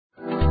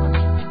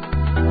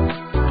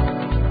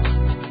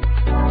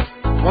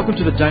Welcome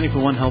to the Dining for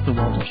One Health and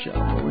Wellness Show,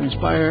 where we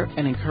inspire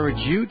and encourage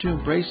you to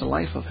embrace a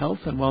life of health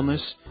and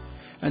wellness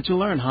and to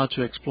learn how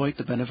to exploit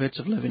the benefits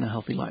of living a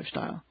healthy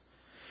lifestyle.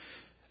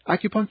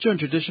 Acupuncture and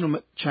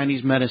traditional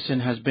Chinese medicine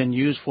has been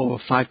used for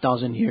over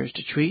 5,000 years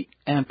to treat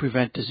and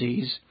prevent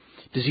diseases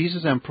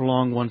and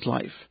prolong one's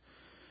life.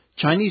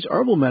 Chinese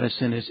herbal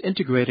medicine is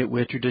integrated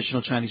with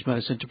traditional Chinese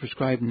medicine to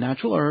prescribe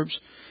natural herbs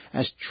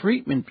as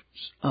treatments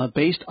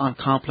based on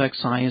complex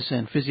science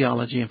and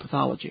physiology and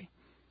pathology.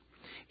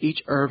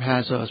 Each herb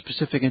has a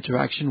specific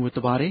interaction with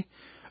the body.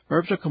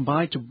 Herbs are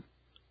combined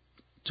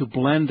to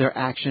blend their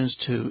actions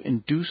to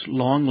induce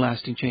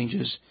long-lasting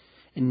changes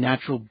in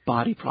natural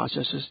body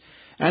processes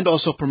and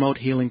also promote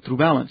healing through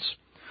balance.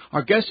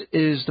 Our guest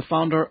is the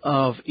founder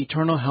of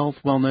Eternal Health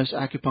Wellness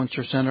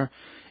Acupuncture Center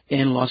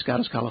in Los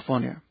Gatos,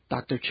 California.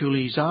 Dr.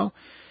 Chuli Zhao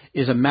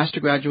is a master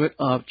graduate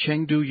of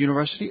Chengdu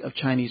University of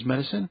Chinese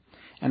Medicine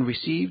and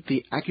received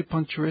the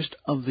Acupuncturist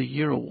of the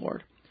Year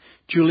Award.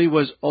 Chuli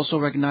was also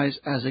recognized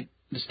as a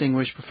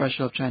Distinguished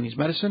Professional of Chinese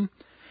Medicine,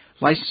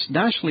 licensed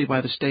nationally by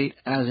the state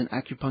as an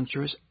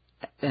acupuncturist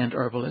and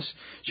herbalist.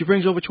 She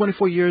brings over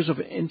 24 years of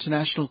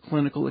international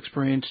clinical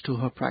experience to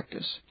her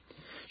practice.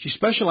 She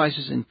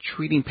specializes in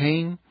treating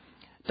pain,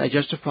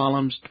 digestive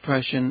problems,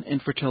 depression,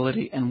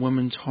 infertility, and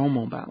women's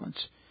hormone balance.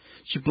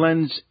 She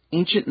blends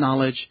ancient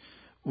knowledge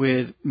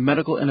with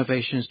medical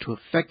innovations to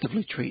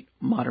effectively treat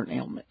modern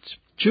ailments.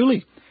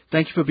 Julie,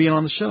 thank you for being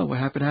on the show. We're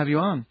happy to have you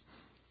on.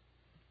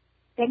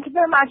 Thank you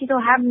very much to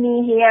have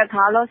me here,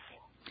 Carlos.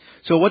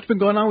 So what's been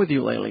going on with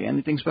you lately?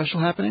 Anything special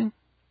happening?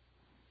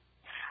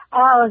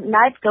 Oh,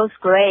 life goes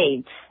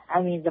great.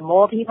 I mean, the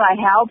more people I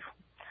help,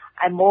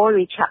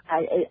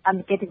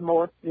 I'm getting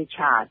more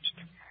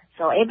recharged.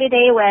 So every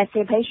day when I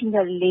see patients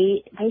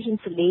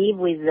leave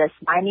with a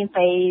smiling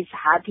face,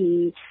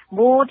 happy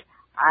mood,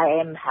 I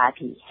am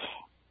happy.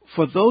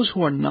 For those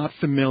who are not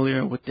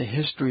familiar with the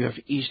history of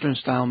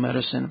Eastern-style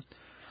medicine,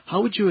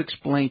 how would you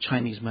explain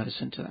Chinese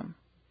medicine to them?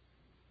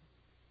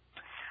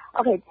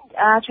 Okay,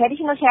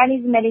 traditional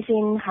Chinese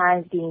medicine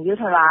has been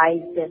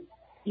utilized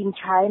in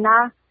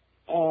China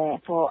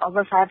for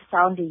over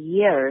 5,000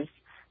 years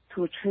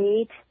to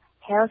treat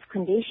health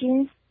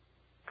conditions,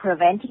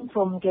 preventing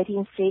from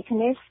getting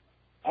sickness,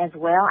 as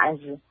well as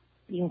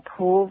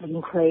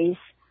increase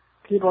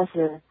people's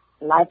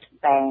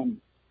lifespan.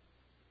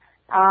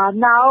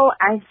 Now,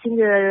 I think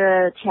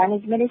the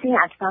Chinese medicine,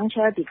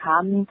 acupuncture,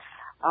 become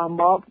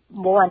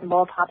more and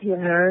more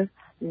popular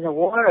in the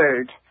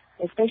world,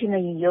 especially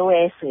in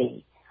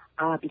USA,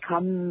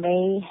 become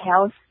main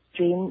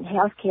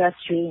healthcare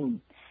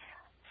stream.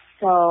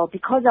 So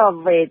because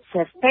of its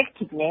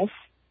effectiveness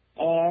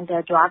and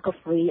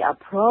drug-free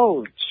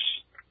approach,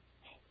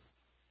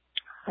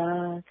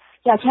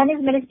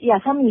 Chinese medicine,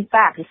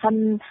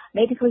 some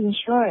medical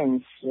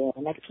insurance,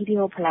 like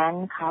PPO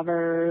plan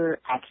cover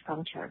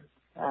acupuncture,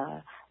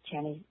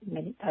 Chinese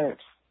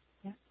herbs.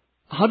 Yeah.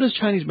 How does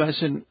Chinese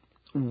medicine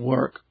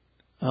work?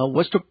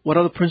 What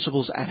are the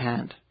principles at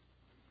hand?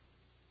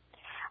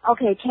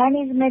 Okay,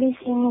 Chinese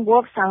medicine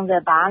works on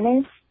the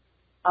balance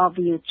of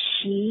your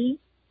qi.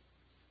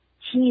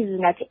 Qi is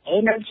like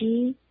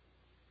energy,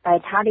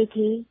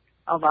 vitality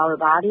of our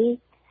body.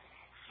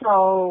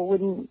 So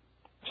when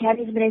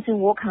Chinese medicine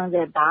works on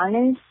the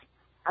balance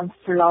and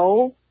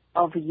flow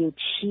of your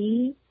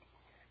qi,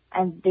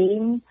 and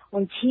then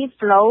when qi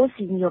flows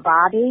in your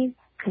body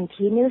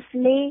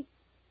continuously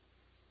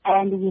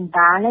and in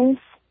balance,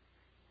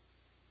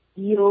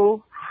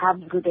 you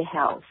have good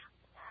health.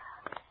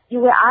 You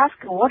will ask,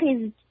 what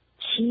is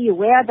qi?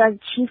 Where does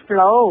qi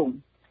flow?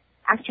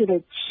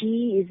 Actually,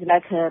 qi is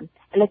like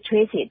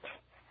electricity.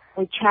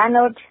 We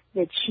channeled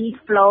the qi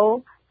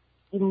flow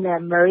in the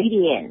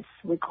meridians.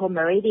 We call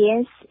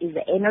meridians is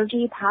the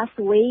energy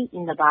pathway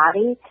in the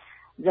body.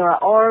 There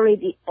are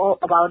already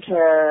about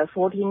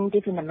 14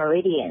 different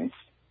meridians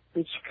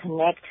which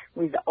connect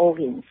with the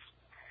organs.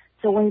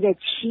 So when the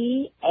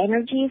qi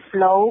energy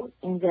flow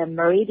in the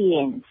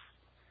meridians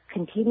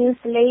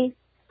continuously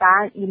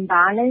in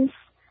balance,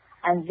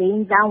 and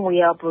then that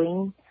will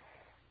bring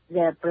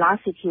the blood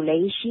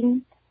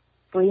circulation,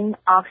 bring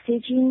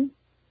oxygen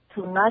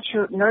to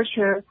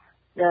nurture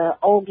the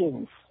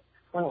organs.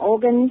 When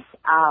organs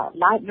are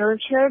not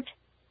nurtured,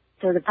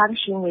 so the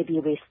function will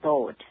be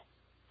restored.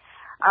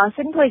 A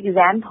simple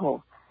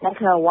example, like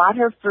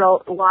water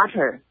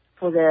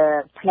for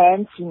the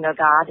plants in the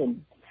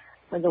garden.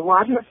 When the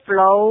water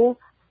flow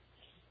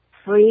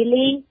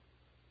freely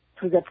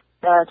to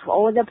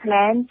all the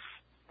plants,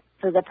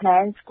 so the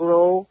plants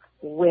grow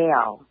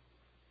well.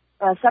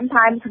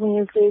 Sometimes when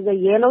you see the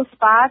yellow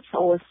spots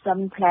or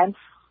some plants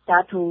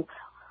start to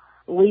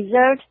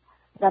wither,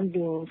 that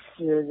means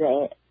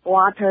the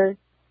water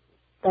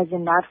does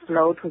not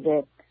flow to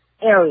the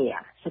area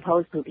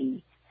supposed to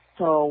be.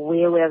 So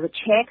we will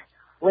check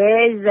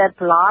where is the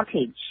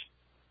blockage.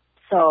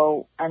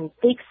 So, and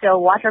fix the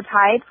water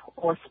pipe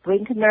or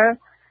sprinkler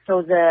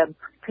so the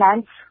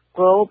plants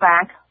grow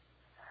back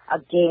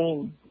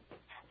again.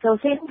 So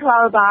same to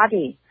our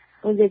body.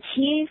 When the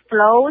qi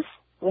flows,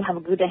 we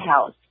have good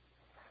health.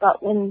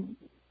 But when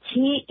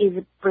qi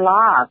is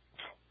blocked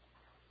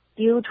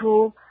due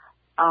to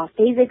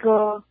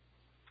physical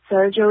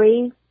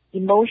surgery,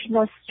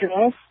 emotional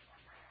stress,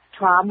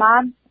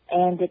 trauma,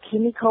 and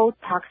chemical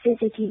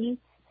toxicity.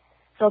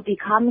 So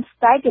becomes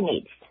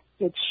stagnated.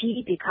 The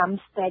qi becomes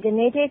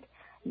stagnated,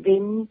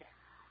 then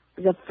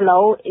the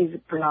flow is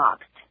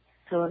blocked.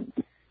 So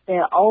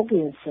the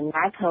organs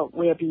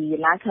will be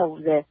lack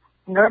of the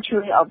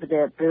nurturing of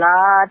the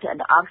blood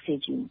and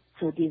oxygen.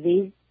 So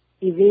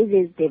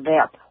diseases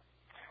develop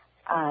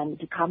and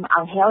become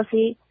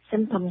unhealthy,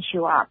 symptoms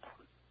show up.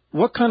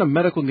 What kind of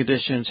medical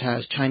conditions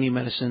has Chinese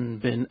medicine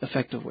been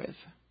effective with?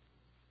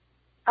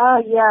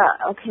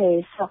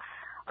 Okay. So,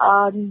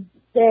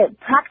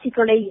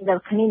 practically in the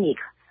clinic,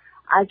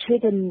 I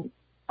treat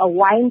a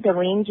wide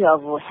range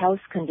of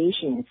health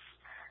conditions,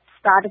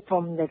 start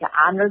from the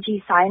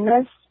allergy,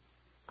 sinus,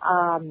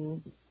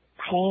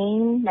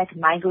 pain, like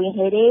migraine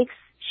headaches,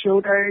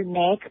 shoulder,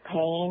 neck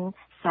pain,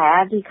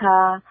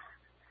 sciatica,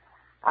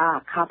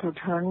 carpal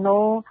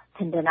tunnel,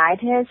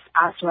 tendinitis,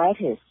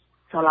 arthritis.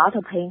 So a lot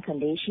of pain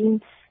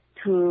conditions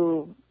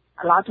to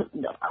a lot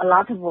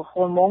of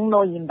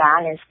hormonal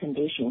imbalance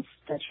conditions,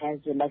 such as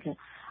like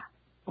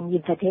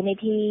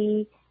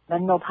infertility,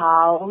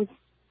 menopause,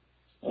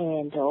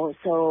 and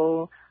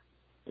also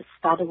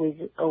start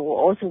with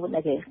also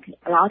like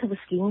a lot of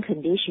skin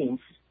conditions,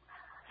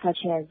 such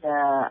as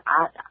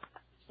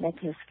like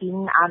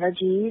skin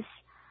allergies,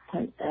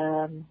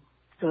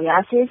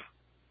 psoriasis,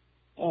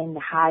 and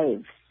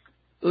hives.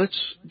 Let's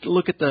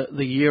look at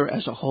the year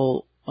as a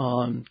whole.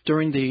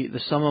 During the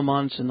summer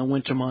months and the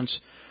winter months,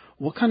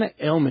 what kind of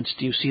ailments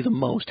do you see the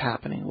most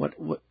happening?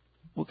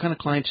 What kind of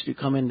clients do you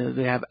come in? Do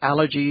they have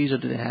allergies, or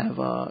do they have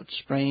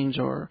sprains,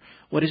 or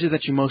what is it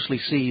that you mostly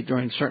see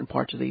during certain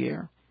parts of the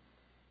year?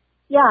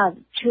 Yeah,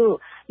 true.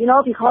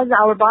 Because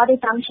our body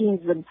function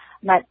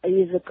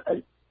is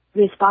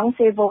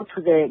responsible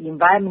to the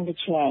environment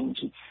change.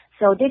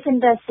 So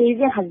different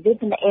season has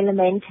different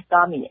element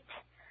dominant.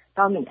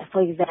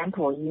 For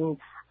example, in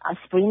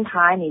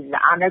springtime is the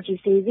allergy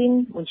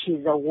season, which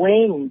is the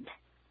wind.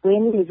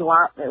 Wind,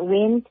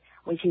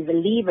 which is the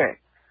liver.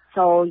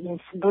 So in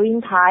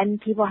springtime,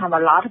 people have a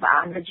lot of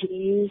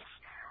allergies,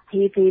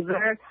 hay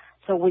fever.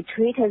 So we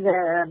treat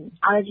the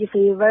allergy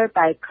fever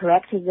by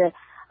correcting the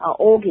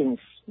organs.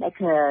 Like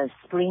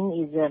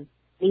spring is the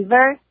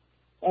liver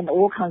and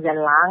autumn the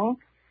lung.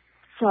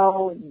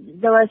 So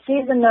there are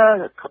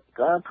seasonal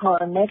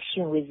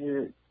connection with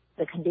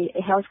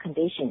the health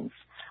conditions.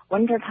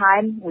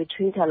 Wintertime, we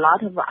treat a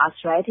lot of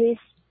arthritis,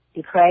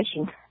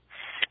 depression.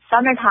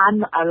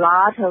 Summertime, a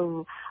lot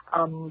of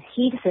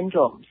heat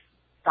syndromes,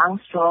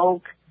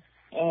 sunstroke,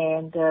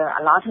 and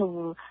a lot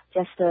of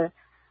just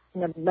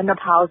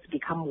menopause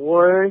become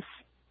worse.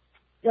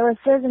 There are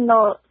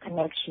seasonal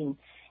connection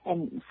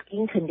and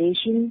skin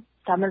condition.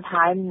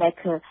 Summertime, like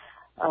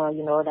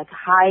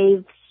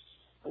hives,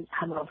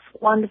 have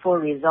wonderful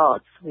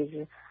results with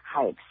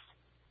hives.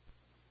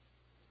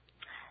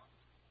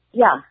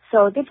 Yeah,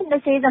 so different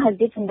season has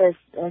different.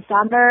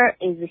 Summer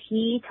is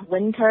heat,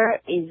 winter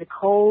is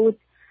cold,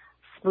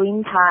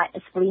 spring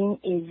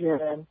is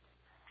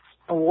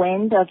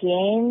wind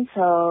again.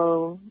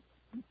 So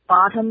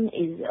autumn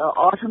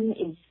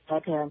is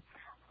like a.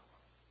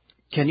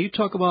 Can you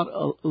talk about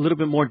a little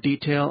bit more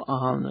detail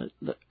on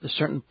the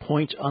certain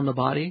points on the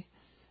body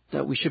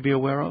that we should be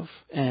aware of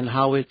and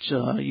how it's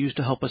used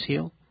to help us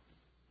heal?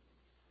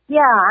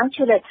 Yeah,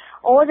 actually,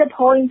 all the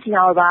points in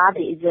our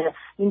body is an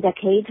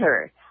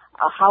indicator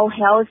how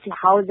healthy,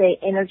 how the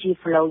energy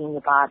flow in the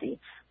body.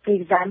 For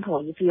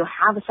example, if you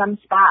have some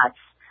spots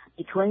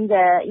between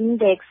the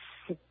index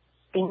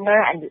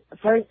finger and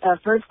first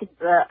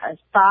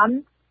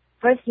thumb,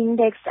 first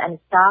index and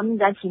thumb,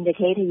 that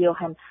indicates you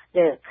have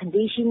the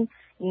condition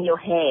in your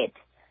head.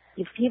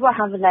 If people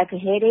have like a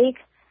headache,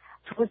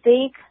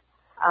 toothache,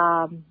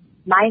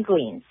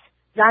 migraines,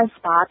 that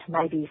spot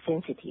might be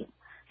sensitive.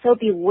 So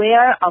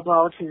beware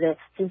about the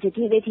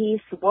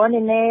sensitivity,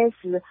 swollenness,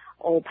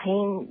 or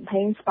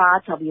pain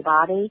spots of your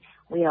body.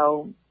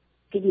 Will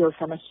give you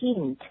some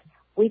hint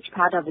which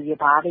part of your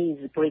body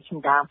is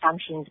breaking down,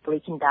 function is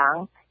breaking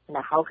down, and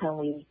how can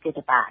we get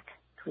back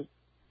to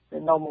the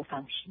normal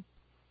function.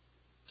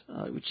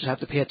 We just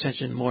have to pay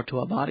attention more to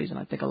our bodies, and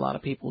I think a lot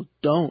of people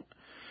don't.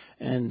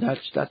 And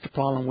that's the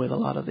problem with a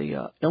lot of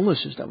the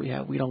illnesses that we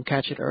have. We don't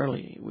catch it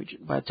early.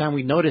 By the time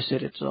we notice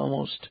it, it's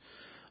almost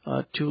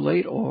too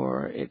late,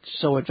 or it's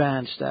so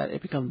advanced that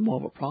it becomes more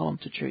of a problem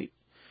to treat.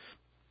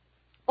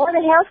 All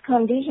the health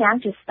conditions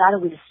actually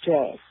start with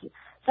stress.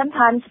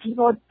 Sometimes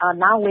people are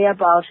not aware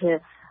about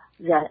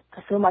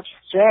so much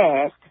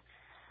stress.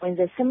 When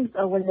the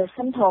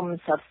symptoms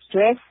of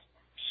stress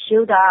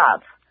shoot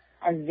up,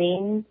 and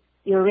then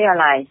you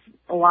realize,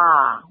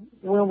 wow,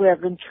 when we're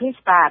going to trace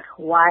back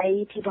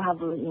why people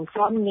have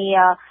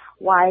insomnia,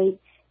 why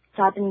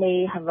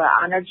suddenly have an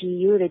allergy,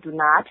 usually do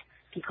not,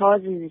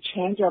 because it's a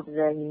change of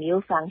the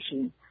immune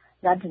function.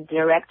 That's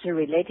directly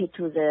related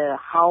to the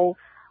how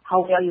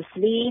well you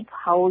sleep,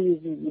 how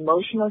is the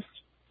emotional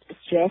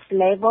stress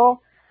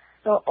level.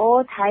 So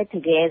all tied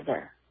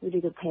together. we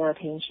need to pay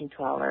attention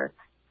to our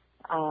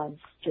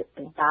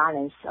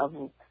balance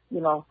of,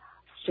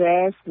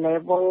 stress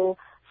level,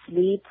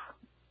 sleep,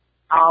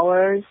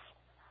 hours,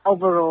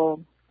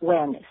 overall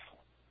wellness.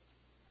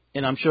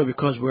 And I'm sure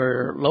because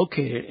we're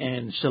located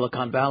in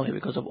Silicon Valley,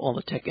 because of all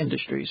the tech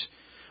industries,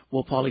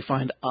 we'll probably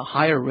find a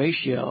higher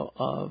ratio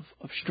of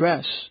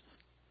stress.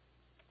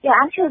 Yeah,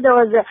 actually there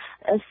was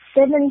a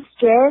 7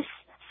 stress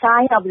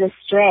sign of the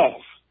stress.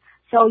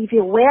 So if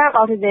you're aware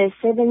about the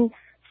 7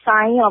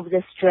 sign of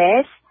the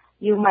stress,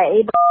 you might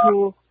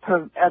able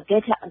to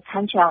get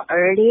attention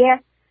earlier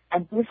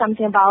and do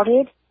something about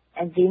it,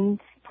 and then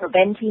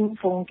preventing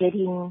from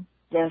getting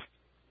the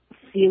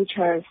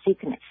future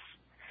sickness.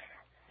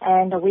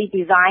 And we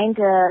designed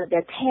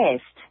the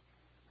test,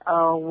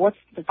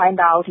 to find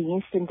out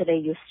instantly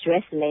your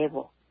stress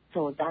level.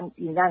 So then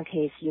in that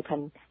case, you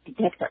can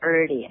detect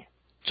earlier.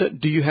 So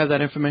do you have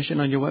that information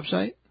on your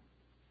website?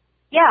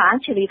 Yeah,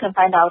 actually you can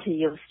find out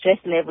your stress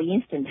level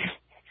instantly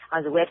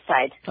on the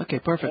website. Okay,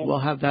 perfect. We'll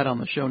have that on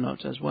the show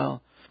notes as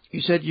well.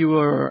 You said you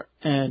were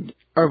an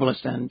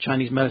herbalist and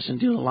Chinese medicine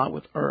deal a lot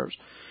with herbs.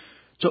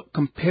 So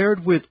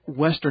compared with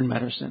Western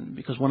medicine,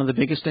 because one of the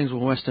biggest things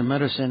with Western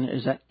medicine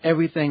is that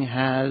everything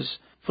has,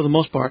 for the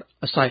most part,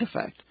 a side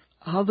effect.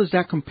 How does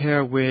that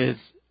compare with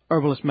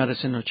herbalist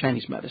medicine or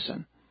Chinese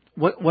medicine?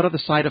 What are the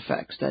side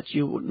effects that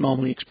you would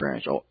normally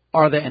experience, or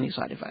are there any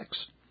side effects?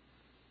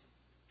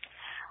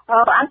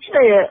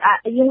 Actually,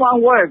 in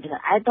one word,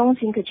 I don't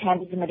think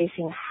Chinese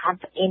medicine have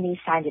any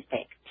side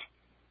effect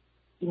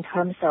in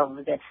terms of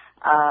the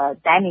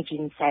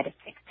damaging side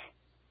effect.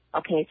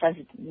 Okay, so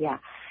yeah,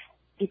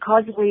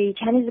 because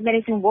Chinese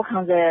medicine work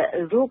on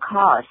the root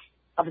cause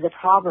of the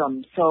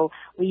problem, so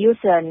we use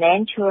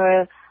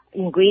natural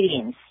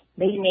ingredients,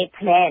 mainly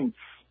plants,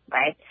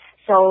 right?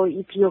 So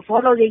if you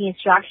follow the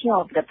instruction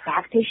of the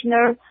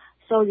practitioner,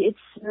 so it's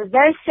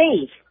very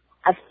safe,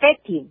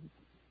 effective.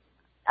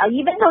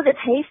 Even though the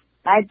taste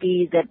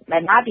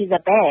might not be the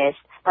best,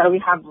 but we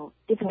have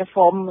different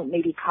form,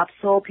 maybe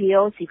capsule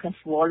pills you can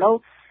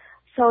swallow.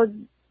 So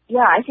yeah,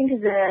 I think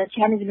the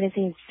Chinese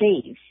medicine is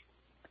safe,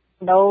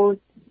 no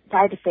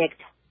side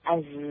effect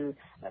as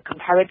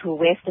compared to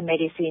Western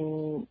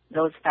medicine.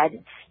 Those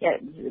side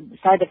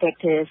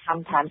effect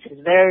sometimes is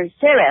very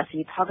serious.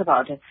 You talk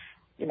about,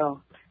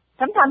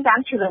 sometimes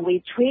actually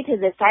we treat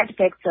the side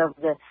effects of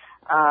the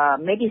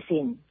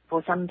medicine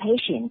for some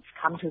patients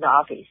come to the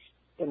office.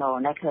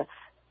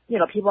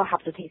 People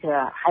have to take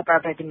a high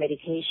blood pressure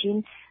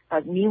medication,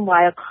 but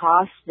meanwhile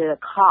the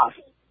cost.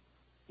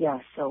 Yeah,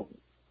 so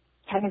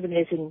Chinese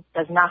medicine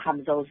does not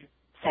have those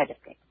side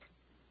effects.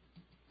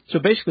 So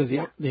basically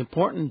the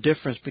important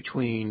difference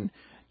between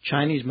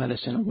Chinese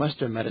medicine and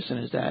Western medicine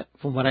is that,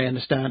 from what I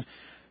understand,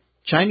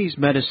 Chinese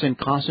medicine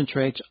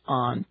concentrates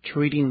on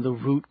treating the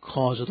root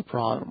cause of the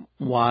problem,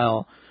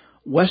 while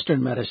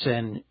Western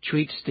medicine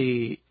treats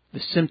the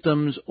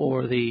symptoms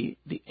or the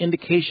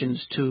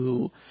indications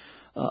to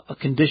a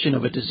condition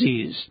of a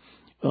disease,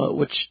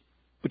 which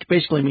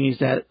basically means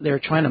that they're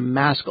trying to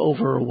mask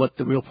over what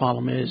the real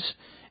problem is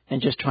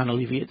and just trying to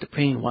alleviate the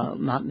pain while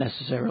not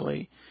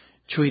necessarily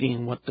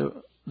treating what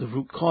the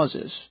root cause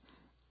is.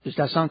 Does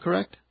that sound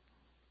correct?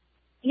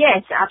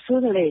 Yes,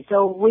 absolutely.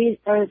 So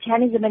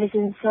Chinese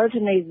medicine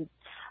certainly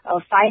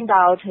find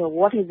out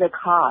what is the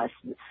cause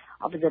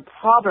of the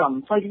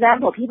problem. For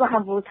example, people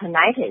have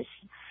tinnitus.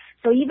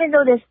 So even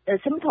though the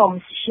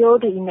symptoms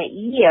showed in the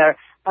ear,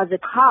 but the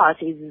cause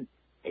is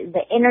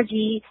the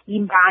energy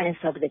imbalance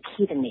of the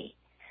kidney.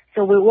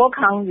 So we work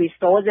on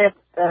restore the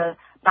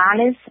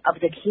balance of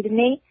the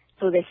kidney,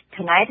 so the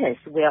tinnitus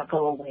will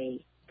go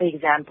away, for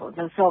example.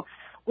 So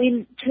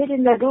we treat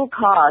the root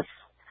cause.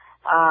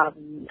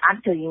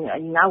 Actually,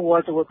 in other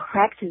words, we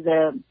correct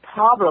the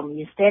problem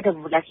instead of,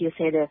 like you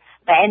said, the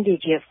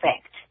bandage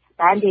effect.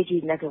 Bandage,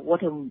 like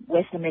what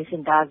Western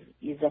medicine does,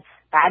 is a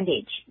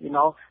bandage,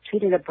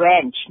 treated the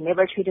branch,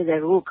 never treated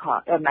the root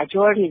cause. The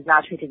majority is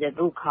not treated the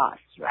root cause,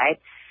 right?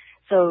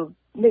 So,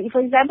 for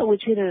example, we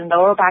treated the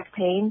lower back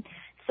pain.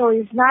 So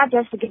it's not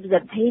just to give the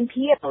pain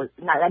pills.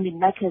 Like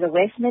the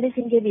Western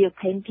medicine give you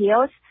pain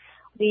pills.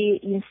 We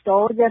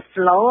install the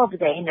flow of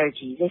the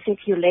energy, the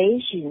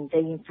circulation,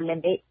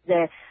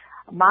 the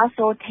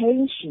muscle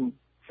tension.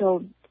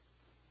 So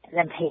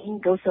the pain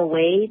goes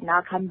away,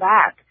 now come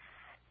back.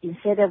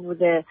 Instead of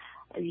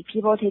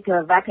people take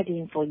a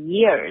Vicodin for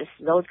years,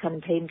 those kind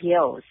of pain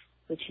pills,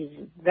 which is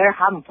very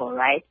harmful,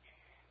 right?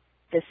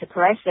 They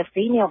suppress the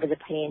feeling of the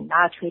pain,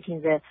 not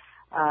treating the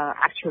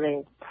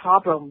actual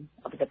problem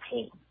of the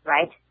pain,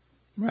 right?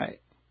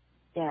 Right.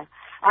 Yeah.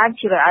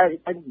 Actually,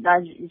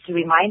 it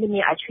reminded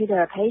me, I treated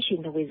a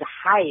patient with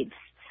hives.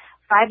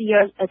 10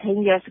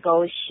 years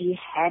ago, she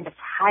had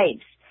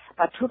hives,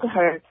 but took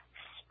her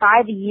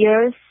 5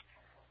 years,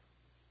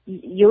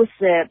 use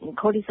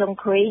cortisone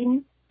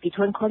cream,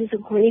 between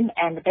cortisone cream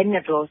and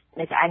Benadryl,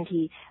 like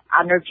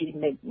anti-allergy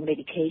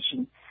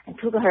medication, and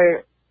took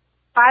her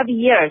 5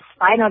 years,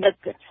 finally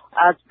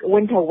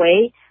went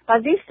away.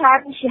 But this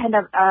time she had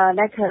I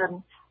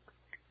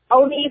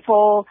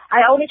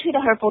only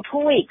treated her for 2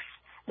 weeks.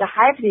 the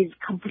hives is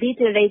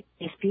completely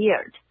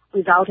disappeared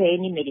without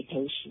any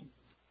medication.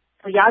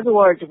 So in other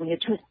words, when you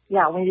treat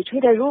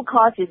the root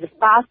cause, it's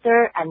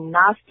faster and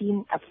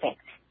lasting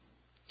effect.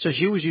 So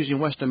she was using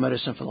Western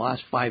medicine for the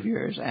last 5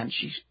 years, and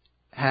she's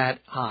had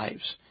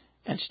hives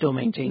and still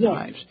maintained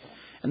hives.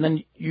 And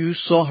then you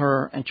saw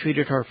her and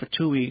treated her for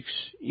 2 weeks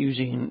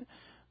using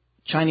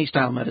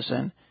Chinese-style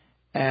medicine,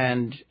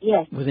 and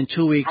within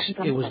 2 weeks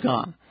it was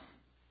gone.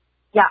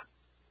 Yeah.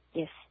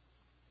 Yes.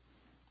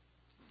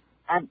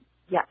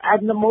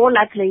 And more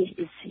likely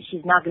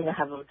she's not going to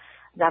have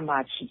that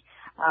much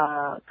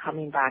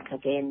coming back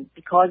again,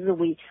 because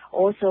we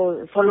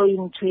also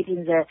following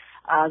treating the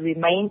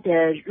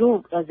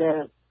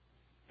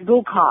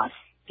root cause,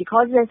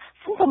 because the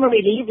symptom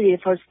relief is the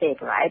first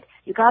step, right?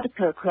 You got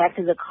to correct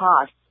the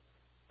cause,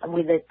 and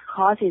when the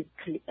cause is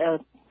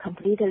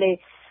completely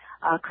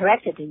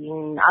corrected,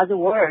 in other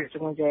words,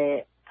 when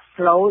the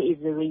flow is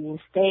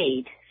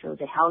reinstated, so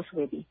the health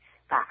will be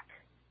back.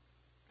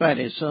 Right,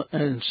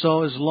 and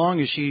so as long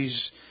as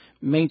she's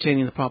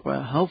maintaining the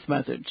proper health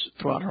methods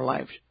throughout her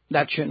life,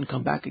 that shouldn't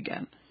come back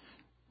again.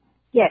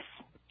 Yes,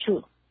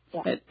 true.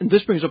 Yeah. And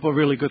this brings up a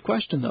really good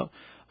question, though,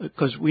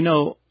 because we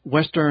know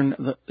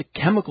Western, the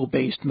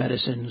chemical-based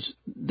medicines,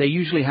 they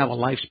usually have a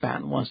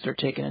lifespan once they're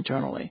taken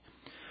internally.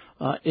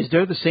 Is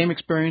there the same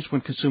experience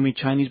when consuming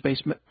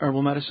Chinese-based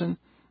herbal medicine?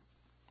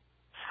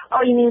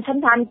 Oh, you mean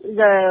sometimes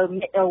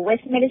the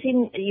Western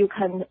medicine, you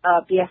can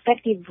be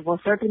effective for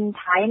a certain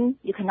time.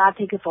 You cannot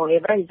take it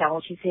forever. Is that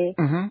what you say?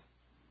 Mm-hmm.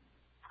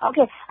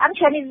 Okay. And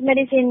Chinese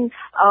medicine,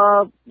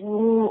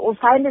 we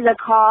find the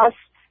cause.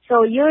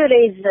 So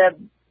usually it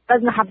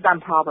doesn't have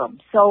that problem.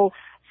 So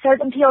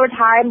certain period of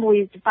time,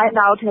 we find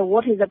out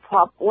what is the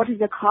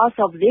cause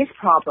of this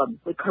problem.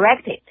 We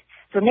correct it.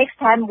 So next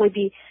time will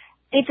be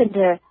different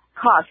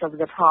cause of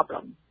the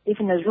problem,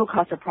 different root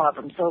cause of the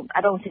problem. So I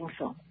don't think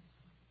so.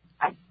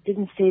 I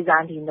didn't see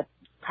that in the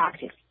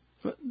practice.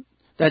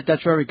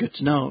 That's very good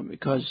to know,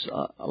 because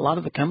a lot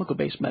of the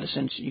chemical-based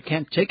medicines, you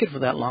can't take it for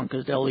that long,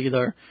 because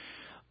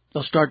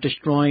they'll start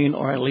destroying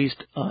or at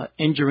least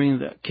injuring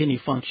the kidney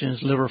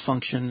functions, liver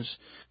functions.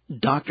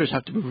 Doctors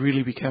have to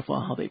really be careful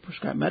on how they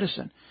prescribe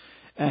medicine.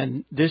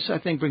 And this, I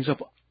think, brings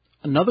up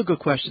another good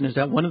question, is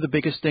that one of the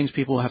biggest things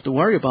people have to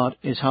worry about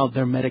is how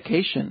their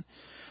medication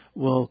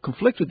will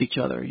conflict with each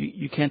other.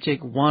 You can't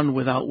take one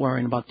without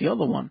worrying about the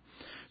other one.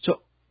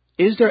 So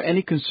is there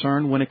any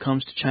concern when it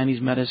comes to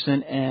Chinese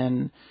medicine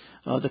and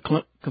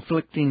the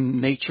conflicting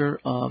nature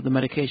of the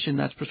medication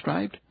that's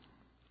prescribed?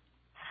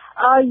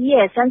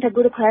 Yes, that's a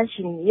good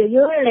question.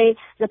 Usually,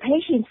 the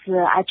patients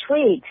I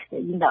treat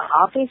in the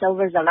office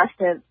over the last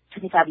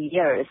 25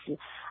 years,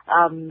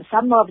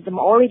 some of them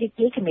already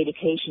take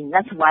medication.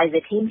 That's why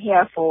they came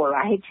here for,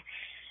 right?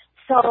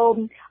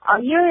 So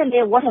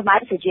usually, what my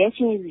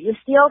suggestion is, you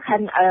still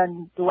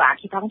can do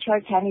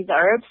acupuncture, Chinese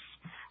herbs.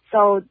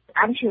 So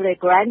actually,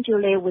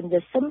 gradually, when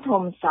the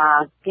symptoms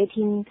are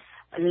getting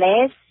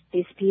less,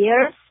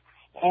 disappears,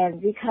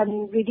 and we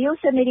can reduce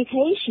the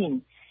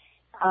medication.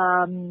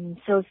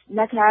 So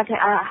like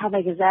I have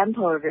an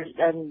example.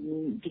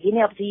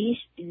 Beginning of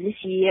this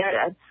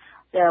year,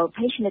 the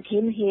patient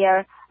came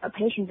here.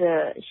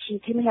 She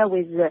came here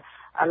with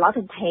a lot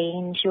of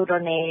pain,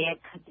 shoulder, neck,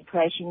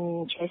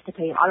 depression, chest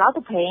pain, a lot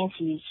of pain.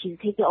 She's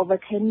taking over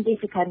 10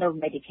 different kind of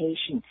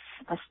medication,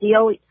 but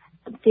still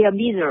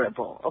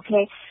miserable.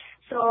 Okay.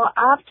 So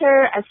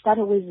after I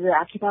started with the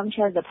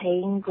acupuncture, the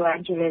pain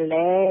gradually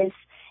less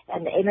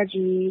and the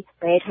energy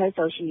better.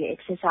 So she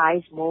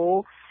exercised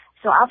more.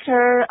 So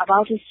after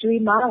about 3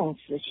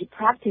 months, she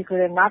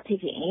practically not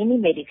taking any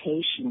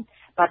medication,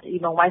 but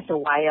once in a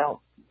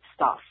while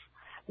stuff,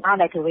 not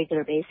like a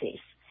regular basis.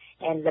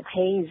 And the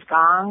pain is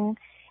gone.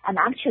 And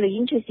actually,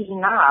 interesting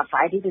enough,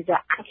 I did the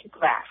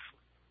Acugraph.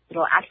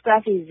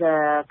 Acugraph is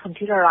a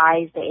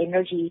computerized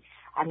energy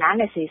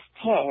analysis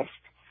test.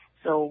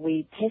 So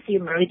we test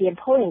your meridian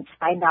points,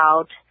 find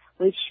out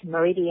which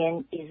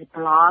meridian is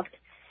blocked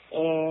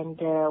and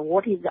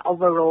what is the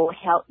overall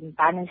health and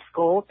balance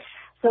score.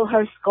 So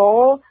her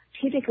score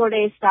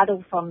typically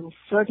started from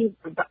 30,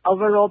 the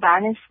overall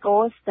balance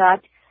score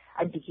at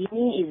the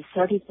beginning is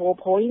 34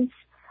 points.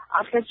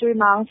 After 3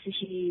 months,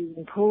 she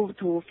improved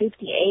to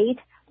 58,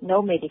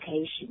 no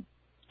medication.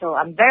 So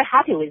I'm very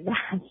happy with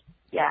that.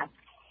 Yeah.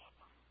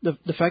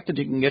 The fact that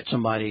you can get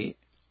somebody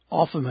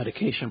off of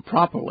medication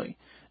properly,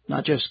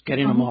 not just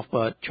getting them off,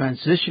 but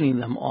transitioning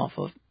them off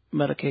of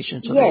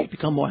medication so they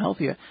become more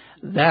healthier,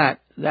 that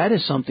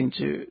is something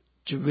to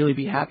really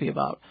be happy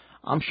about.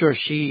 I'm sure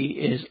she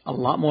is a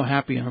lot more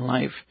happy in her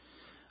life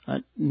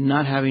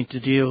not having to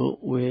deal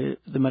with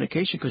the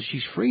medication, because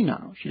she's free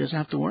now. She doesn't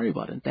have to worry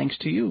about it. And thanks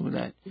to you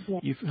that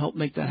you've helped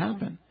make that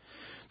happen.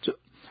 So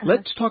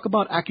let's talk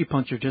about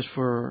acupuncture just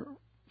for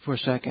a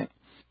second.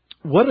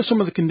 What are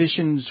some of the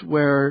conditions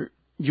where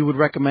you would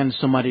recommend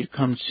somebody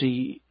come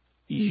see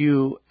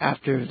you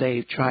after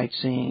they've tried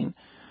seeing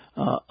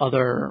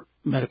other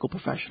medical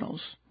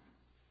professionals?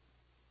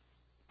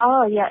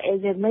 Oh, yeah,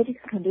 the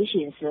medical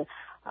conditions,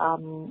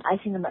 I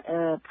think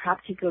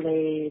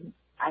practically,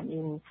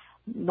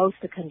 most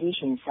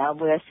conditions.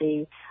 We'll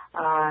say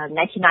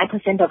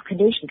 99% of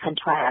conditions can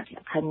try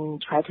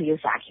to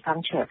use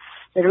acupuncture.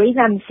 The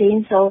reason I'm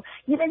saying so,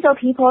 even though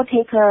people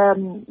take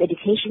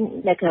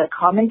medication like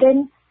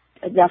Coumadin,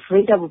 they're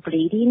afraid of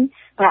bleeding,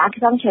 but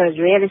acupuncture is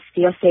really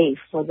still safe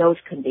for those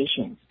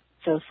conditions.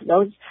 So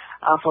those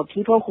for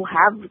people who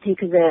have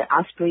taken the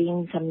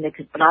aspirin, some like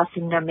blood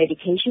thinner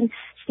medication,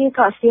 still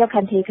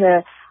can take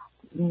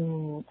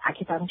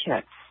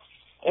acupuncture.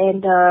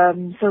 And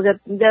so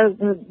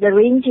the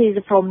range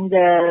is from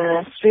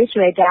the stress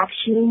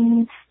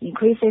reduction,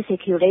 increases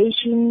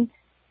circulation,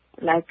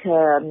 like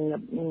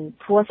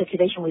poor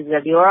circulation with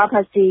the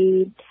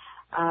neuropathy,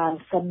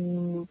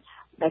 some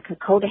like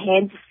cold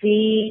hands,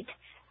 feet.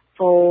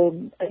 For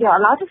a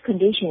lot of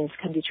conditions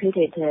can be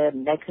treated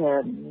like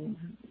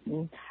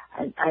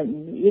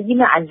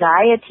even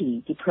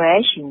anxiety,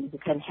 depression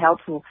can help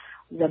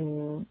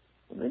them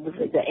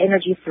the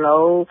energy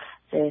flow,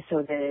 so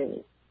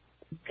the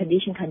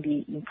condition can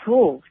be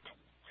improved.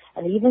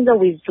 And even the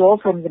withdrawal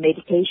from the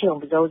medication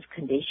of those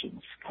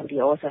conditions can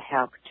be also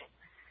helped.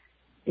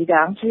 Did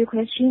I answer your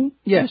question?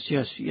 Yes,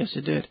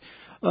 it did.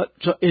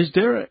 So is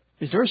there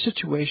a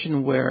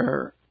situation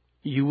where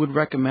you would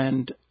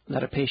recommend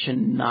that a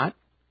patient not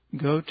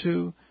go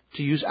to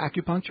use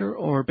acupuncture,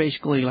 or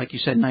basically, like you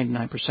said,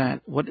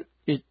 99%?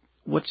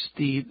 What's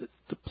the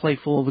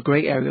the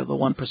gray area of the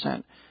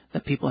 1%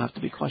 that people have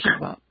to be cautious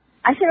about?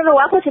 I think the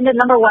 1%,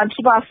 number one,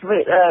 people are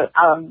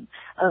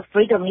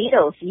afraid of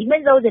needles.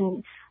 Even though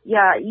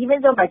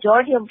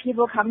majority of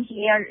people come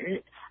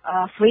here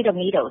afraid of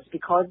needles,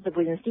 because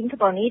when you think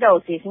about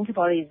needles, you think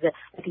about it as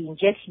like an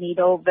injection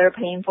needle, very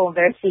painful,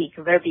 very thick,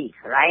 very big,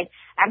 right?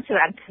 Actually,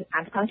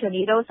 acupuncture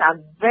needles are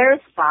very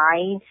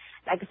fine,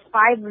 like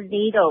 5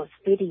 needles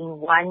fit in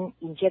one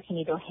injection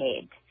needle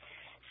head.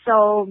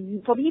 So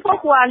for people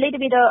who are a little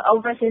bit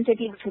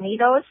oversensitive to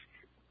needles,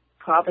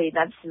 probably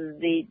that's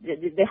they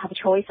have a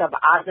choice of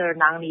other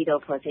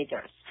non-needle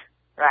procedures,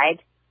 right?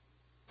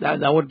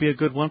 That would be a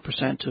good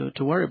 1%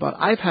 to worry about.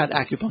 I've had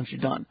acupuncture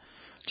done,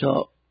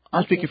 so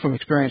I'm speaking from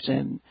experience,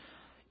 and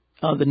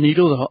the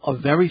needles are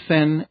very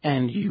thin,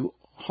 and you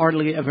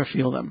hardly ever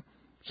feel them.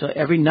 So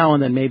every now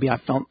and then, maybe I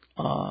felt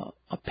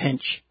a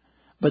pinch,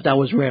 but that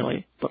was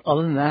rarely. But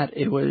other than that,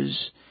 it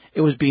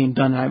was being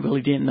done, and I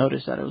really didn't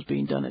notice that it was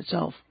being done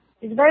itself.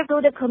 It's very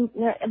good to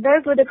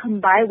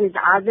combine with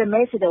other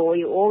methods. Where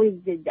you always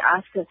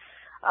ask,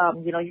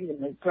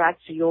 you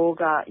practice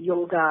yoga,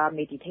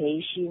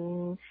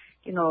 meditation.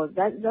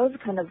 Those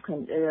kind of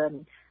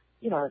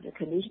the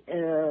condition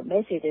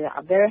methods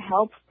are very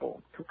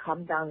helpful to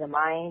calm down the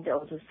mind.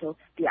 Also,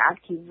 be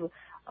active,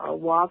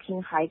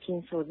 walking,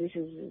 hiking. So this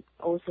is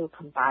also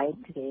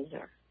combined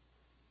together.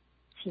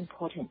 It's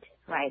important,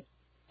 right?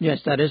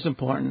 Yes, that is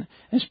important.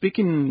 And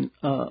speaking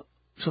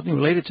something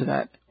related to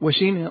that, we're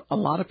seeing a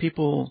lot of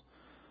people,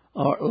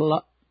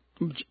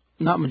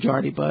 not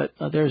majority, but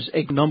there's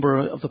a number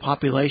of the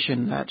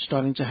population that's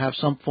starting to have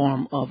some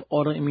form of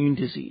autoimmune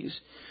disease.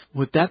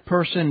 Would that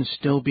person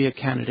still be a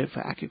candidate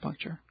for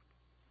acupuncture?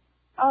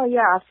 Oh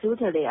yeah,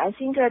 absolutely. I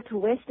think to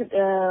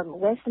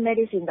Western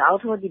medicine, the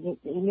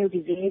autoimmune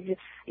disease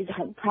is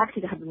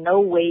practically have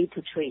no way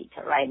to treat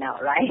right now,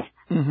 right?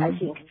 Mm-hmm. I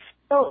think.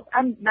 So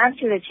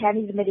actually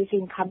Chinese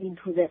medicine coming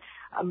to the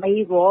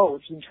main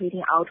roles in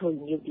treating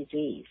autoimmune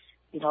disease.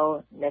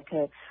 Like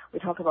we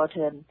talk about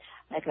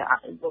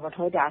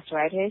rheumatoid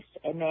arthritis,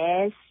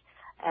 MS,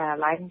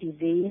 Lyme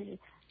disease,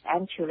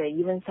 actually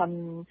even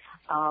some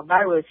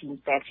virus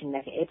infection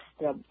like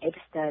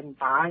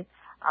Epstein-Barr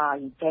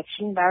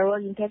infection,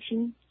 viral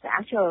infection.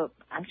 So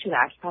actually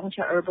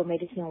acupuncture herbal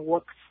medicine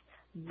works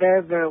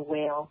very, very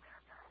well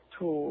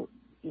to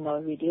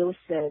reduce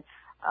the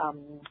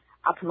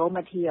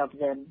abnormality of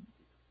the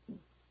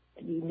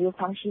immune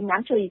function.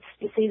 Actually,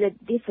 you see the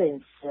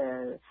difference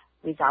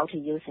without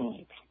using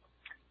it.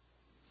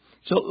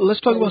 So let's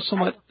talk about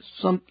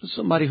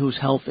somebody who's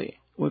healthy,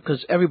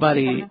 because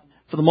everybody,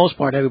 for the most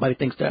part, everybody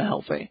thinks they're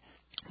healthy.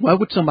 Why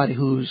would somebody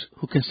who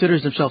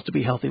considers themselves to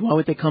be healthy, why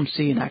would they come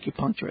see an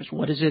acupuncturist?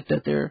 What is it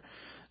that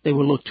they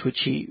will look to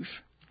achieve?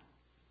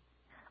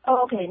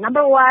 Oh, okay.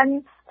 Number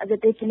one, the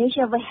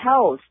definition of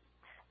health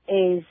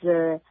is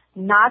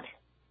not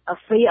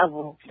free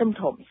of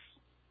symptoms.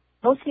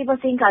 Most people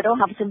think I don't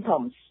have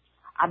symptoms,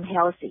 I'm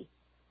healthy.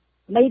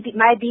 Might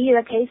be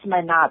the case,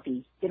 might not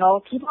be.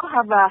 People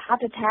have a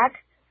heart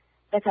attack.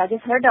 Like I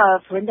just heard a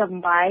friend of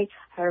mine,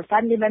 her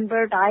family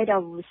member died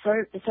of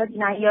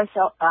 39 years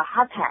old,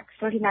 heart attack,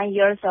 39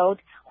 years old,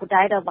 who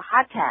died of a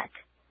heart attack.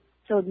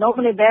 So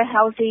normally very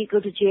healthy, go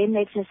to gym,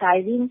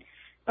 exercising.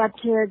 But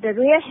the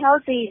real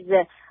healthy is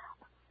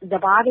the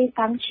body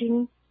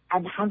function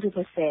and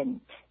 100%.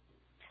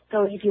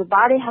 So if your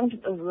body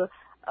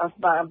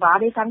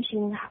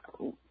function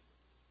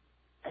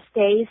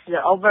stays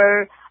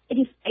over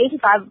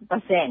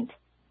 85%,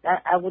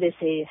 I would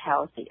say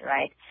healthy,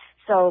 right?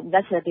 So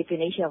that's the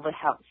definition of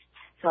health.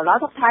 So a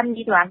lot of time you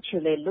need to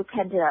actually look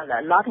at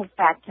a lot of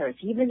factors.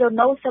 Even though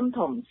no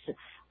symptoms,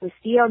 we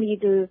still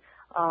need to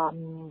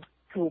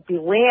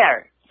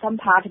beware. Some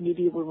part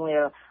maybe we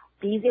will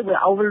busy, we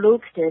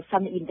overlooked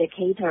some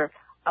indicator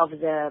of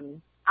the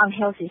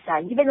unhealthy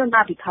side, even though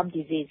not become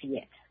disease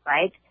yet,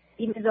 right?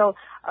 Even though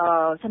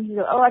some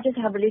people, I just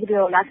have a little bit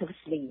of lack of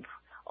sleep,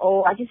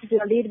 or I just feel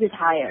a little bit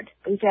tired.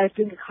 But if I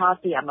drink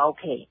coffee, I'm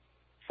okay.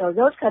 So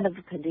those kind of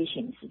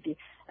conditions,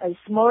 a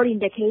small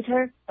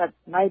indicator, but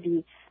might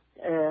be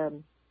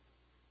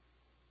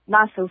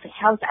not so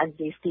health as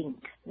they think.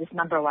 This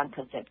number one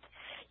concept.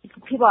 If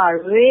people are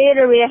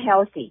really, really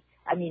healthy,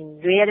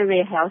 really,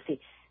 really healthy,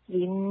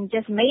 in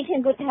just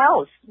maintain good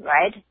health,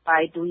 right?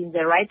 By doing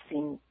the right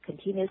thing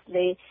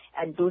continuously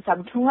and do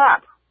some tune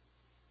up,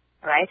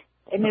 right?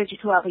 Energy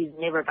tune up is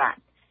never bad.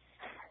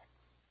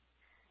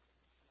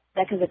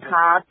 Like the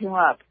car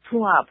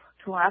tune up,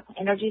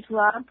 energy tune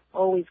up,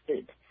 always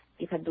good.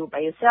 You can do by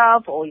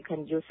yourself, or you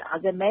can use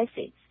other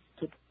methods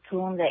to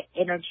tune the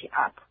energy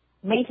up.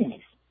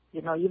 Maintenance,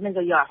 even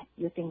though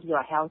you think you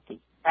are healthy,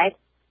 right?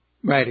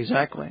 Right,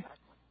 exactly.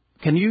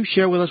 Can you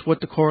share with us what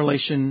the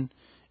correlation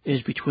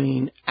is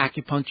between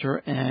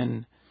acupuncture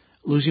and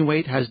losing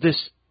weight? Has this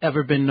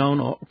ever been known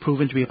or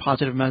proven to be a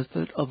positive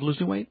method of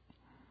losing weight?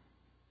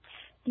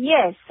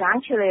 Yes,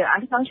 actually,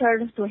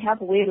 acupuncture to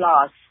help weight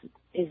loss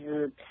is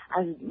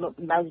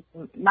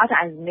not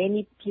as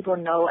many people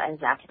know as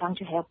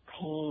acupuncture help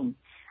pain.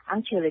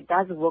 Actually, it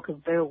does work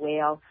very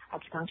well.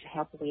 Acupuncture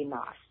help weight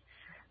loss.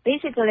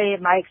 Basically,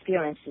 my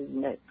experience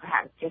in the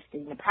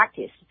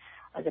practice,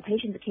 the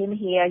patients came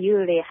here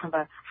usually have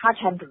a hard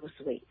time to lose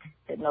weight.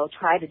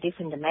 Try the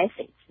different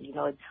methods.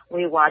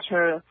 Weight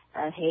Watcher,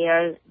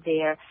 here,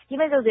 there.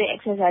 Even though they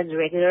exercise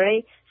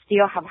regularly,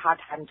 still have hard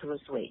time to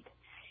lose weight.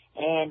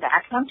 And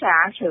acupuncture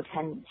actually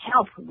can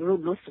help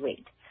lose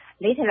weight.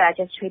 Later, I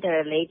just treated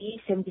a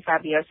lady,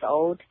 75 years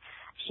old.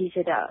 She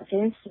said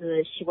since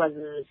she was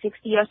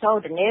 60 years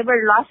old,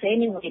 never lost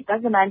any weight,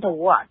 doesn't matter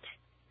what.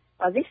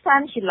 But this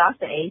time she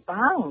lost 8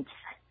 pounds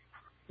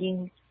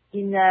in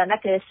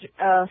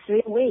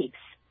 3 weeks.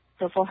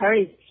 So for her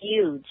it's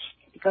huge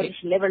because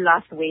she never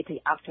lost weight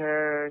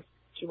after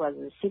she was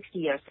 60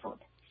 years old.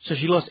 So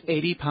she lost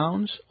 80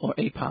 pounds or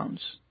 8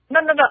 pounds?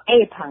 No,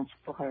 8 pounds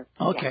for her.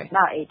 Okay. Yeah,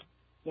 not 8.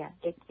 Yeah,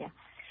 8, yeah.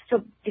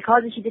 So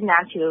because she didn't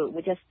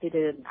we just did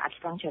an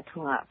acupuncture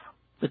tune up.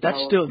 But that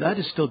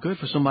is still good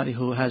for somebody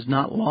who has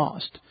not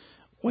lost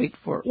weight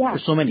for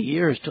so many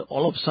years to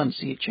all of a sudden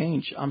see it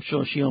change. I'm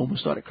sure she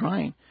almost started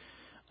crying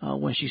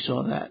when she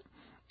saw that.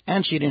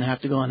 And she didn't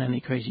have to go on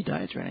any crazy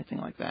diets or anything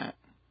like that.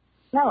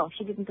 No,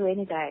 she didn't do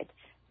any diet.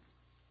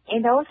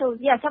 And also,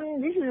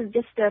 this is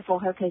just for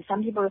her case.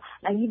 Some people,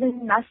 like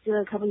even last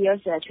couple of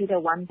years, I treated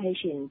one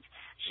patient.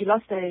 She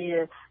lost,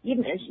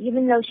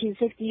 even though she's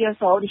 60 years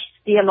old, she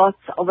still lost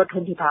over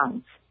 20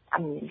 pounds.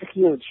 It's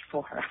huge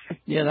for her.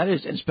 Yeah, that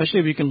is,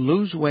 especially if you can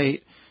lose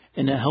weight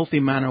in a healthy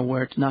manner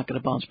where it's not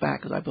going to bounce back,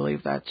 because I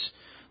believe that's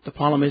the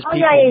problem is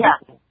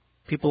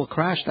people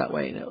crash that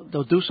way.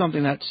 They'll do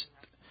something that's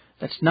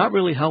not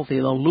really healthy.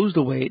 They'll lose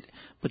the weight,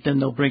 but then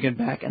they'll bring it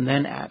back and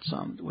then add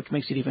some, which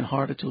makes it even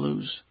harder to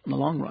lose in the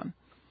long run.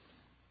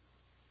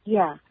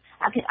 Yeah.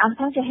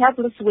 Acupuncture help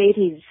lose weight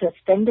is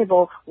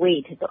sustainable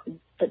weight.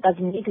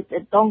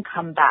 Don't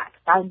come back.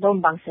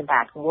 Don't bounce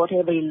back.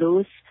 Whatever you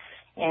lose,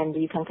 and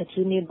you can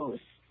continue lose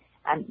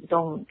and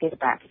don't get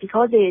back.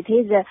 Because it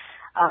is a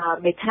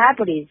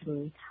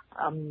metabolism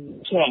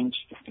change.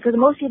 Because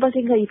most people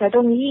think if I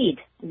don't eat,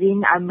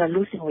 then I'm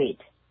losing weight.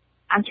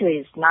 Actually,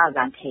 it's not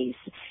that case.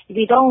 If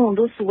you don't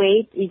lose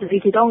weight,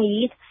 if you don't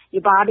eat,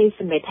 your body's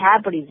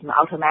metabolism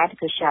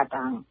automatically shut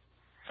down.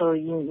 So,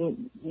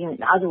 in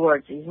other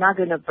words, it's not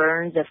going to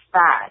burn the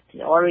fat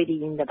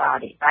already in the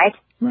body, right?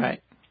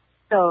 Right.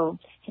 So,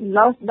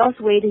 loss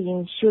weight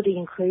should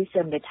increase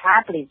the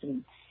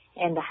metabolism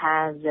and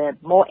has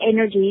more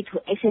energy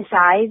to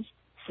exercise,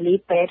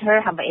 sleep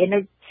better, have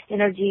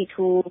energy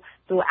to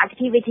do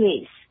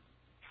activities.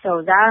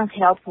 So that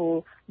help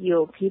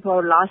you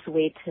people lose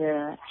weight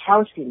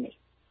healthily,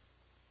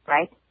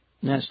 right?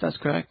 Yes, that's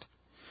correct.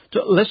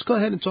 So let's go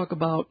ahead and talk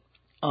about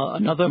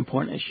another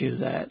important issue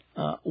that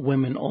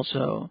women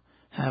also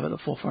have at the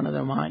forefront of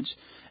their minds.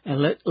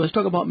 And let's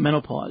talk about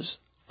menopause.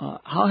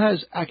 How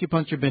has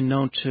acupuncture been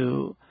known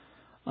to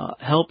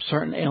help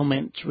certain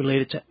ailments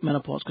related to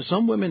menopause? Because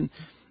some women,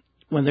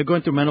 when they're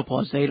going through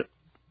menopause,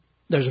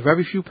 there's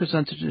very few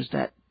percentages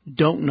that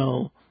don't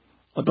know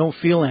or don't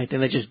feel anything.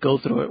 They just go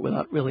through it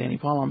without really any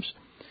problems.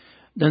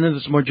 Then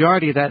there's a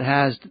majority that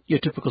has your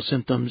typical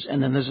symptoms,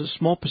 and then there's a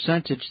small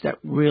percentage that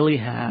really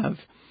have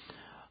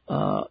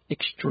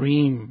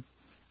extreme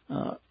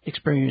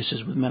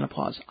experiences with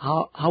menopause.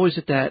 How is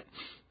it that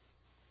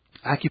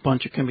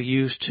acupuncture can be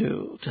used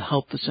to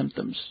help the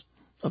symptoms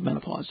of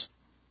menopause?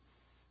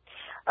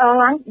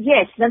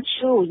 Yes, that's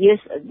true. Yes,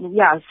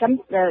 some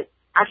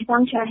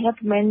acupuncture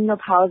help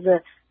menopause.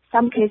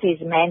 Some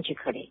cases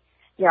magically,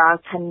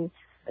 can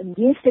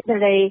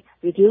instantly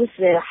reduce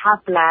the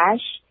hot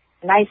flash,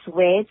 night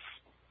sweats,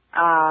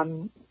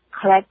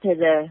 collect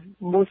the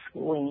mood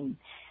swing.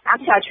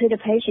 Actually, I treat the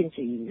patients.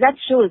 That's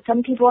true.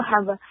 Some people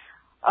have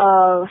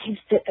a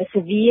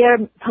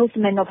severe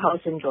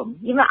postmenopause syndrome.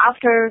 Even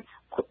after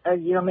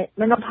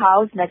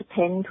menopause, like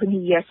 10, 20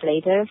 years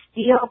later,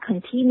 still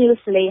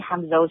continuously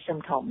have those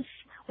symptoms,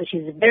 which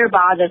is very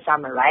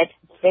bothersome, right?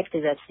 Affect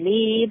the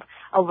sleep,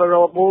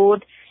 overall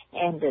mood,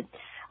 and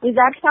with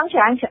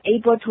acupuncture, I'm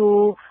able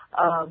to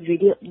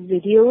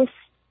reduce,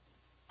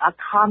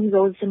 calm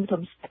those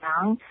symptoms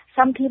down.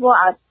 Some people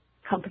are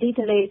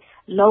completely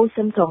low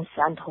symptoms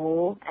at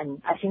all,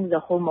 and I think the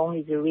hormone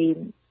is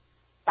really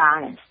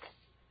balanced.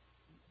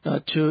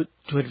 To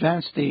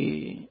advance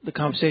the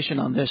conversation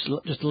on this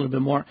just a little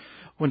bit more,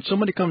 when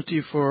somebody comes to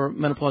you for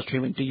menopause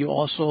treatment, do you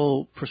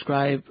also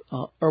prescribe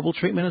herbal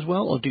treatment as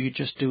well, or do you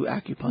just do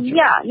acupuncture?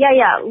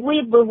 Yeah.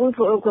 We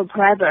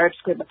prescribe herbs.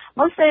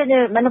 Most of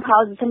the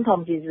menopause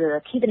symptoms is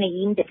kidney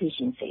yin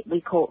deficiency.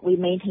 We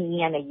maintain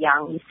yin and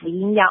yang. If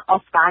yin yang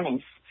off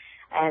balance,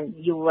 and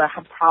you will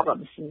have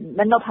problems.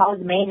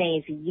 Menopause mainly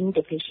is yin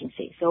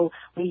deficiency, so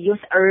we use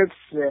herbs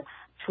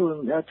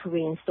to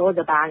restore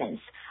the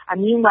balance.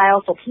 And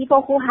meanwhile, for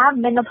people who have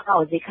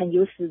menopause, they can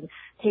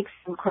take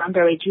some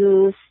cranberry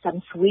juice,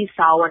 some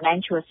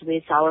natural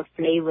sweet sour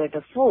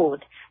flavored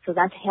food, so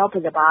that helps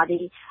the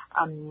body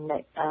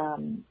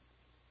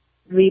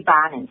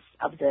rebalance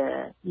of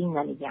the yin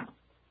and yang.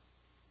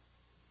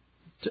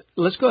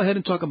 Let's go ahead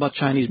and talk about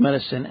Chinese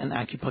medicine and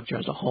acupuncture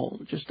as a whole,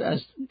 just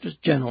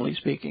generally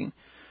speaking.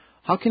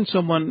 How can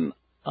someone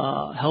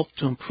help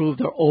to improve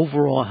their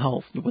overall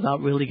health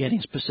without really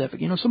getting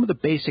specific? Some of the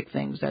basic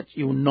things that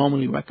you would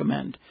normally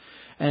recommend.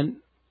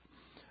 And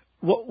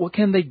what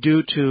can they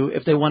do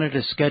if they wanted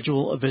to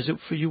schedule a visit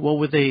for you? What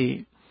would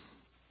they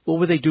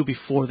do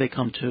before they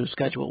come to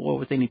schedule? What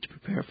would they need to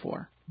prepare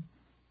for?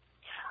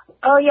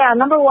 Oh yeah,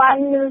 number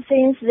one,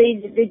 since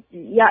they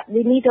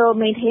need to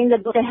maintain the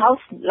good health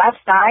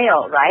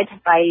lifestyle, right?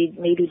 By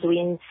maybe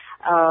doing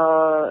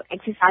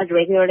exercise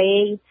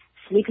regularly,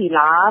 sleep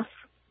enough,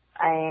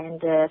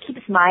 and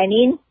keep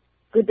smiling,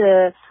 good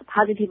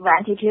positive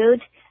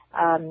attitude,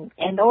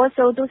 and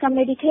also do some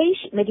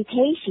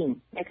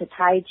meditation like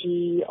Tai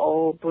Chi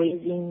or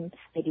breathing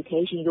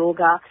meditation,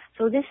 yoga.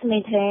 So this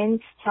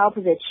help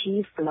the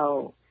qi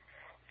flow.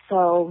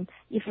 So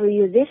if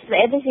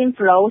everything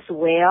flows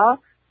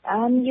well,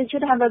 you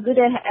should have a good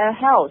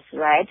health,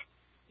 right?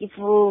 If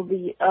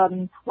we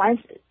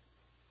once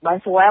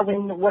in a while,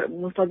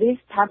 for this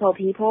type of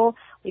people,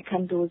 we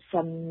can do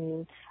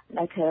some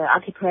like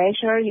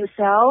acupressure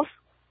yourself.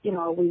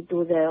 We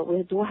do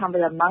have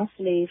the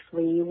monthly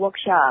free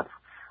workshop,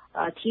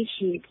 teach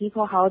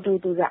people how to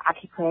do the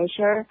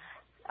acupressure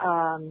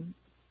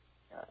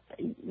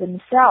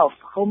themselves,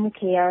 home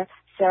care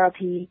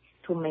therapy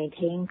to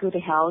maintain good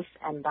health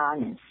and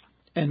balance.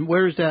 And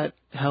where is that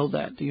held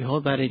at? Do you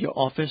hold that at your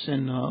office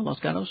in Los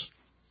Gatos?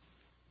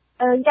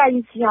 Yeah,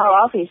 it's in our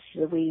office.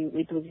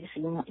 We do this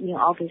in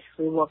office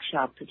free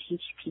workshop to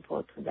teach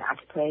people to the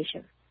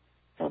acupressure.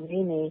 So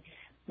mainly,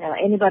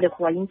 anybody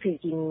who are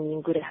interested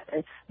in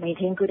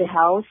maintain good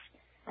health,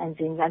 and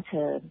then that's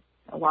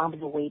one of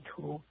the way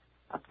to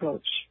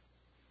approach.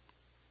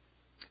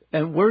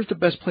 And where's the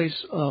best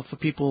place for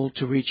people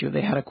to reach you?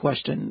 They had a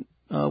question.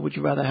 Would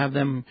you rather have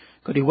them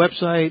go to your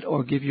website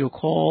or give you a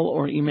call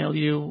or email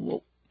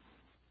you?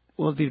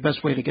 What would be the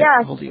best way to get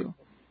a hold of you?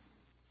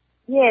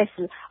 Yes,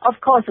 of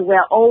course.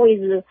 We're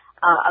always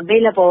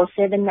available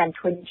 7 and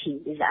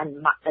 20.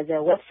 And the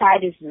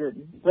website is the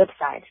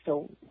website.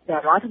 So there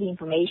are a lot of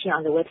information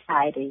on the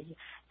website.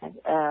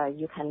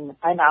 You can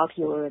find out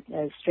your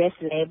stress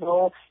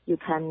level. We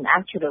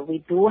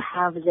do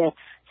have the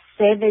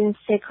 7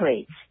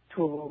 secrets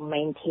to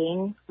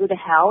maintain good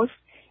health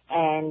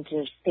and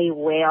stay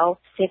well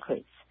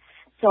secrets.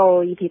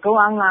 So if you go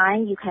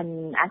online, you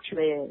can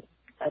actually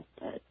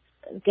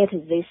get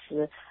this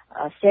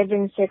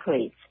 7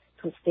 secrets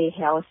to stay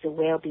healthy,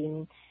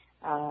 well-being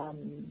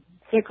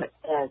secret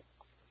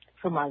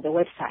from the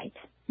website.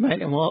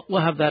 Right, and we'll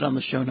have that on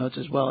the show notes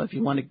as well. If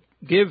you want to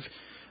give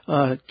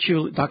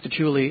Dr.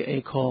 Chuli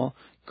a call,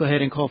 go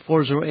ahead and call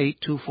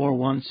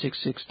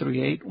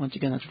 408-241-6638. Once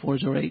again, that's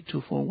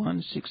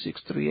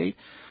 408-241-6638.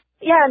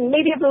 Yeah,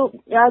 maybe the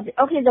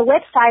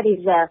website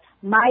is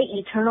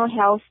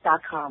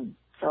myeternalhealth.com.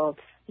 So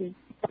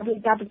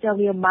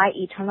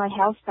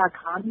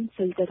www.myeternalhealth.com.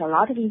 So you get a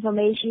lot of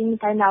information,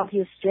 find out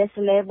your stress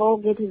level,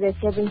 get to the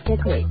 7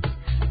 secrets.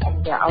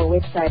 And our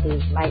website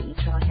is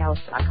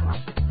myeternalhealth.com.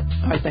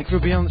 All right, thank you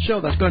for being on the show.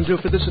 That's going to do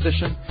it for this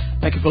edition.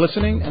 Thank you for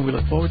listening, and we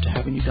look forward to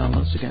having you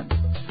download us again.